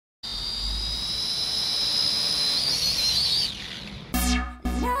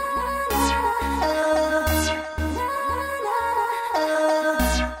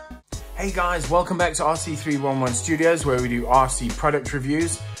Hey guys, welcome back to RC311 Studios, where we do RC product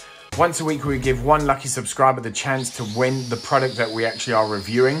reviews. Once a week we give one lucky subscriber the chance to win the product that we actually are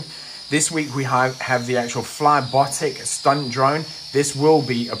reviewing. This week we have the actual Flybotic Stunt drone. This will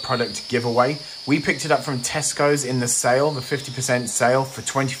be a product giveaway. We picked it up from Tesco's in the sale, the 50% sale for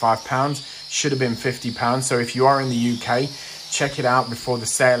 £25. Should have been £50. So if you are in the UK, check it out before the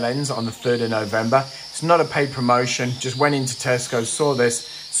sale ends on the 3rd of November. It's not a paid promotion, just went into Tesco, saw this,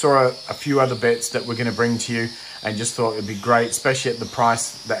 saw a few other bits that we're gonna bring to you and just thought it'd be great, especially at the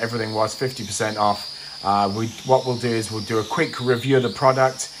price that everything was, 50% off. What we'll do is we'll do a quick review of the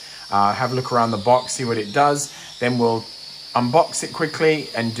product, have a look around the box, see what it does, then we'll unbox it quickly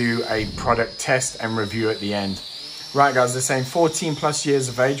and do a product test and review at the end. Right guys, they're saying 14 plus years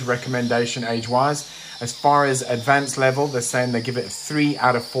of age, recommendation age-wise. As far as advanced level, they're saying they give it 3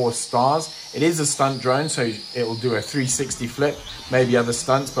 out of 4 stars. It is a stunt drone, so it will do a 360 flip, maybe other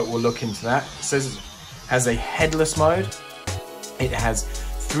stunts, but we'll look into that. It says it has a headless mode. It has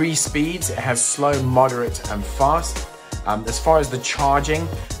 3 speeds. It has slow, moderate, and fast. As far as the charging,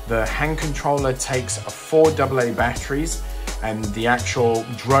 the hand controller takes 4 AA batteries, and the actual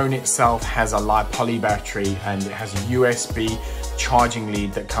drone itself has a Lipo battery, and it has a USB charging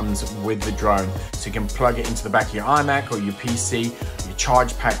lead that comes with the drone, so you can plug it into the back of your iMac or your PC, your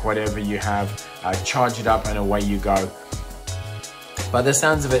charge pack, whatever you have, charge it up and away you go. By the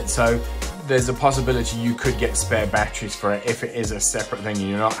sounds of it, so there's a possibility you could get spare batteries for it if it is a separate thing and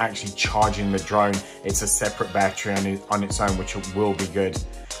you're not actually charging the drone. It's a separate battery on its own, which will be good.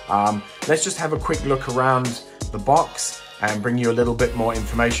 Let's just have a quick look around the box and bring you a little bit more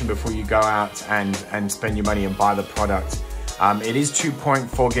information before you go out and spend your money and buy the product. It is 2.4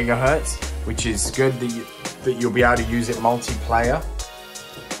 gigahertz, which is good that you'll be able to use it multiplayer.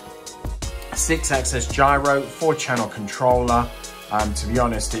 6-axis gyro, 4-channel controller. To be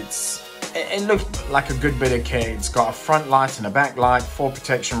honest, it looked like a good bit of kit. It's got a front light and a back light, 4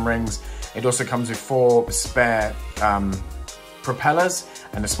 protection rings. It also comes with 4 spare propellers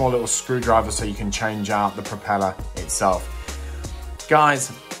and a small little screwdriver so you can change out the propeller itself.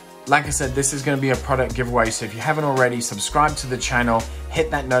 Guys, like I said, this is going to be a product giveaway, so if you haven't already, subscribe to the channel, hit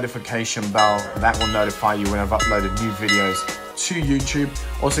that notification bell. That will notify you when I've uploaded new videos to YouTube.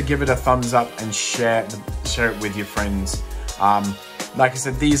 Also give it a thumbs up and share it with your friends. Like I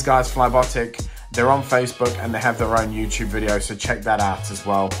said, these guys, Flybotic, they're on Facebook and they have their own YouTube video, so check that out as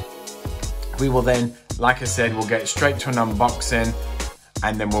well. We will then, like I said, we'll get straight to an unboxing,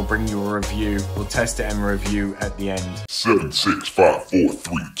 and then we'll bring you a review. We'll test it and review at the end. 7, 6, 5, 4,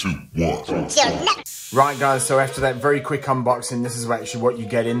 3, 2, 1. Right guys, so after that very quick unboxing, this is actually what you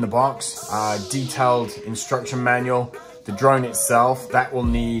get in the box. Detailed instruction manual. The drone itself, that will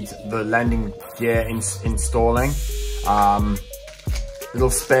need the landing gear installing. Little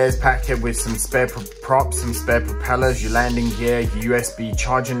spares packet with some spare props, some spare propellers, your landing gear, your USB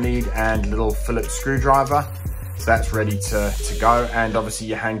charging lead, and little Phillips screwdriver. So that's ready to go, and obviously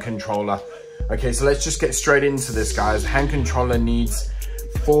your hand controller. Okay, so let's just get straight into this, guys. Hand controller needs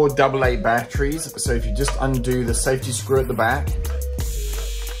 4 AA batteries. So if you just undo the safety screw at the back,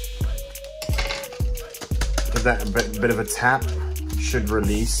 give that a bit of a tap, should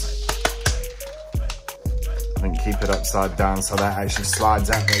release. And keep it upside down so that actually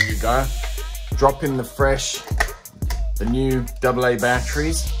slides out. There you go. Drop in the new AA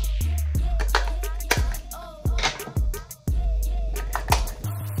batteries.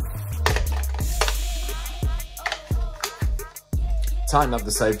 Tighten up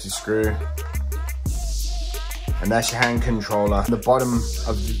the safety screw, and that's your hand controller. The bottom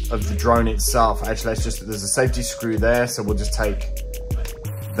of the drone itself, actually, there's a safety screw there, so we'll just take,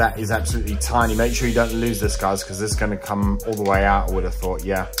 that is absolutely tiny. Make sure you don't lose this, guys, because this is going to come all the way out, I would have thought.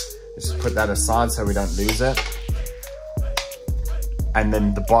 Yeah, just put that aside so we don't lose it. And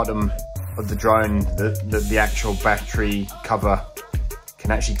then the bottom of the drone, the actual battery cover,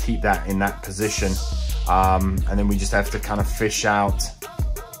 can actually keep that in that position. And then we just have to kind of fish out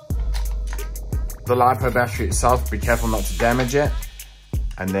the Lipo battery itself. Be careful not to damage it.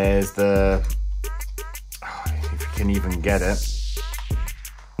 And there's the, if you can even get it.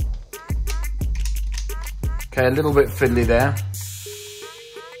 Okay, a little bit fiddly there.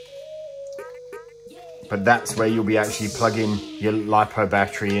 But that's where you'll be actually plugging your Lipo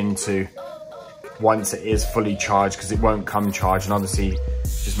battery into once it is fully charged, because it won't come charged. And obviously,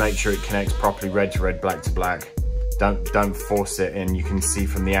 just make sure it connects properly, red to red, black to black. Don't force it in. You can see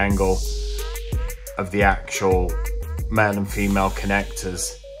from the angle of the actual male and female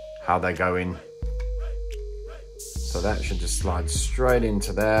connectors how they go in. So that should just slide straight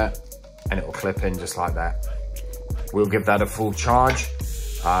into there, and it will clip in just like that. We'll give that a full charge.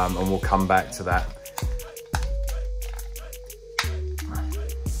 and we'll come back to that.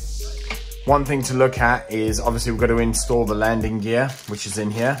 One thing to look at is obviously we've got to install the landing gear, which is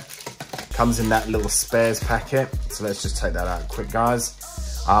in here. Comes in that little spares packet. So let's just take that out quick, guys.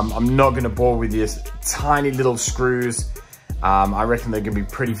 I'm not going to bore with these tiny little screws. I reckon they're going to be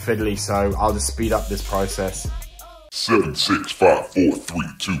pretty fiddly, so I'll just speed up this process. 7, 6, 5, 4, 3,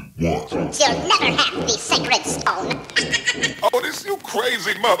 2, 1. You'll never have the sacred stone. Oh, this you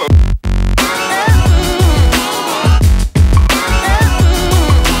crazy mother.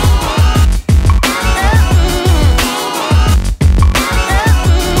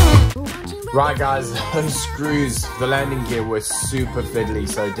 Right guys, those screws, the landing gear were super fiddly,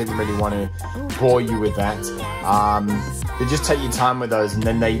 so didn't really want to bore you with that. You just take your time with those, and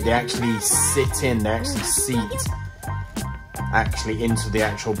then they actually sit in, they actually seat into the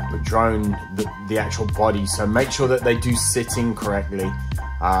actual drone, the actual body. So make sure that they do sit in correctly,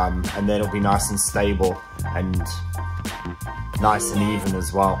 and then it'll be nice and stable and nice and even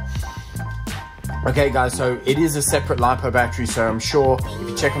as well. Okay guys, so it is a separate Lipo battery, so I'm sure if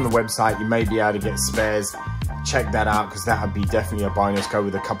you check on the website you may be able to get spares. Check that out, because that would be definitely a bonus. Go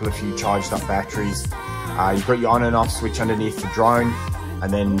with a few charged up batteries. You've got your on and off switch underneath the drone,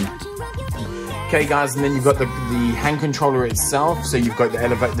 and then okay guys, and then you've got the hand controller itself. So you've got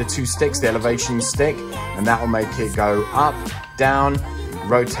the two sticks, the elevation stick, and that will make it go up, down,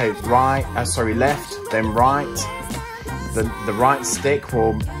 rotate left, then right. The right stick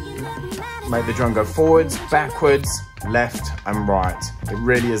will make the drone go forwards, backwards, left and right. It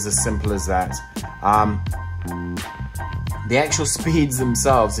really is as simple as that. The actual speeds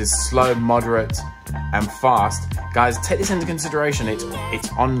themselves is slow, moderate and fast. Guys, take this into consideration. It's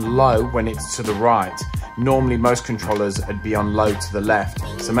on low when it's to the right. Normally most controllers would be on low to the left.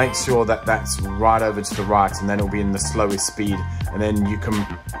 So make sure that that's right over to the right, and then it'll be in the slowest speed. And then you can,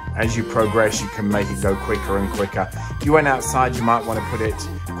 as you progress, you can make it go quicker and quicker. If you went outside, you might want to put it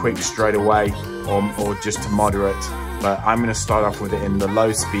quick straight away, or just to moderate. But I'm going to start off with it in the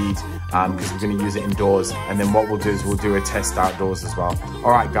low speed, because we're going to use it indoors. And then what we'll do is we'll do a test outdoors as well.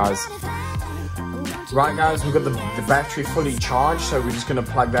 Alright guys. Right guys, we've got the battery fully charged, so we're just going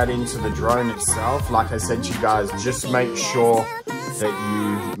to plug that into the drone itself. Like I said to you guys, just make sure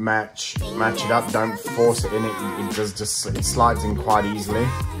that you match it up. Don't force it in. It slides in quite easily.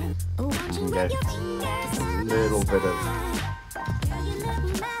 You can get a little bit of,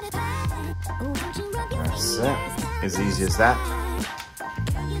 that's it, as easy as that.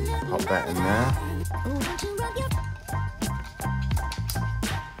 Pop that in there.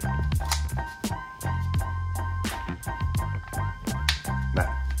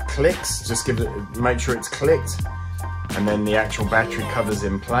 Clicks, just make sure it's clicked, and then the actual battery cover's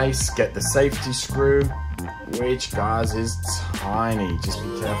in place. Get the safety screw, which guys is tiny, just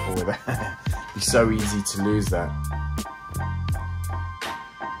be careful with that. It'd be so easy to lose that.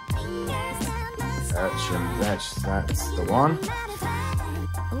 That's the one.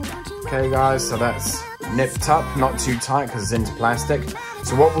 Okay guys, so that's nipped up, not too tight because it's into plastic.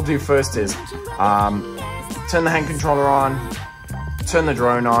 So what we'll do first is turn the hand controller on, turn the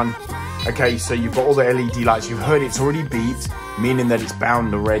drone on. Okay, so you've got all the LED lights. You've heard it's already beeped, meaning that it's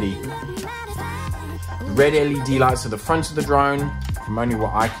bound already. The red LED lights are the front of the drone, from only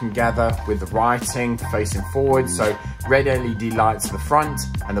what I can gather with the writing facing forward. So red LED lights are the front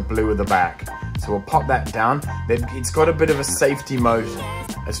and the blue are the back. So we'll pop that down. It's got a bit of a safety mode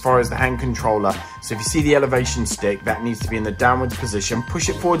as far as the hand controller. So if you see the elevation stick, that needs to be in the downwards position. Push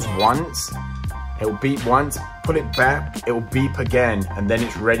it forwards once. It'll beep once, put it back, it'll beep again, and then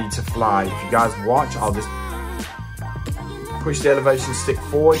it's ready to fly. If you guys watch, I'll just push the elevation stick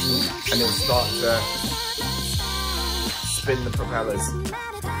forward and it'll start to spin the propellers,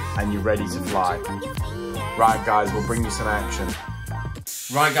 and you're ready to fly. Right guys, we'll bring you some action.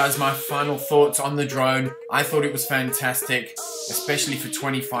 Right guys, my final thoughts on the drone. I thought it was fantastic, especially for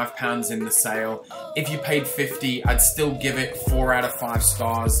 £25 in the sale. If you paid 50, I'd still give it 4 out of 5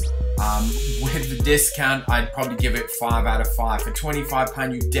 stars. With the discount, I'd probably give it 5 out of 5. For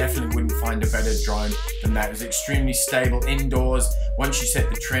 £25, you definitely wouldn't find a better drone than that. It was extremely stable indoors. Once you set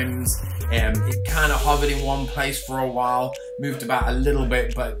the trims, it kind of hovered in one place for a while, moved about a little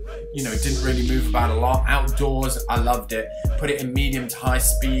bit, but you know, it didn't really move about a lot. Outdoors, I loved it. Put it in medium to high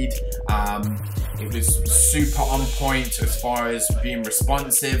speed. It was super on point as far as being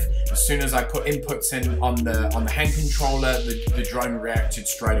responsive. As soon as I put inputs in on the hand controller, the drone reacted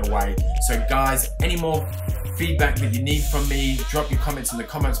straight away. So guys, any more feedback that you need from me, drop your comments in the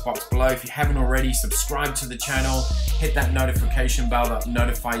comments box below. If you haven't already, subscribe to the channel, hit that notification bell that will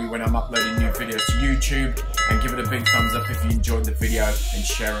notify you when I'm uploading new videos to YouTube, and give it a big thumbs up if you enjoyed the video, and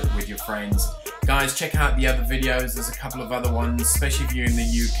share it with your friends. Guys, check out the other videos. There's a couple of other ones, especially if you're in the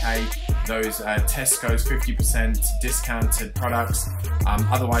UK, those Tesco's 50% discounted products.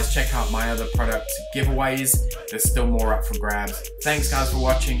 Otherwise, check out my other product giveaways. There's still more up for grabs. Thanks guys for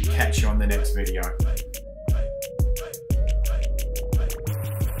watching. Catch you on the next video.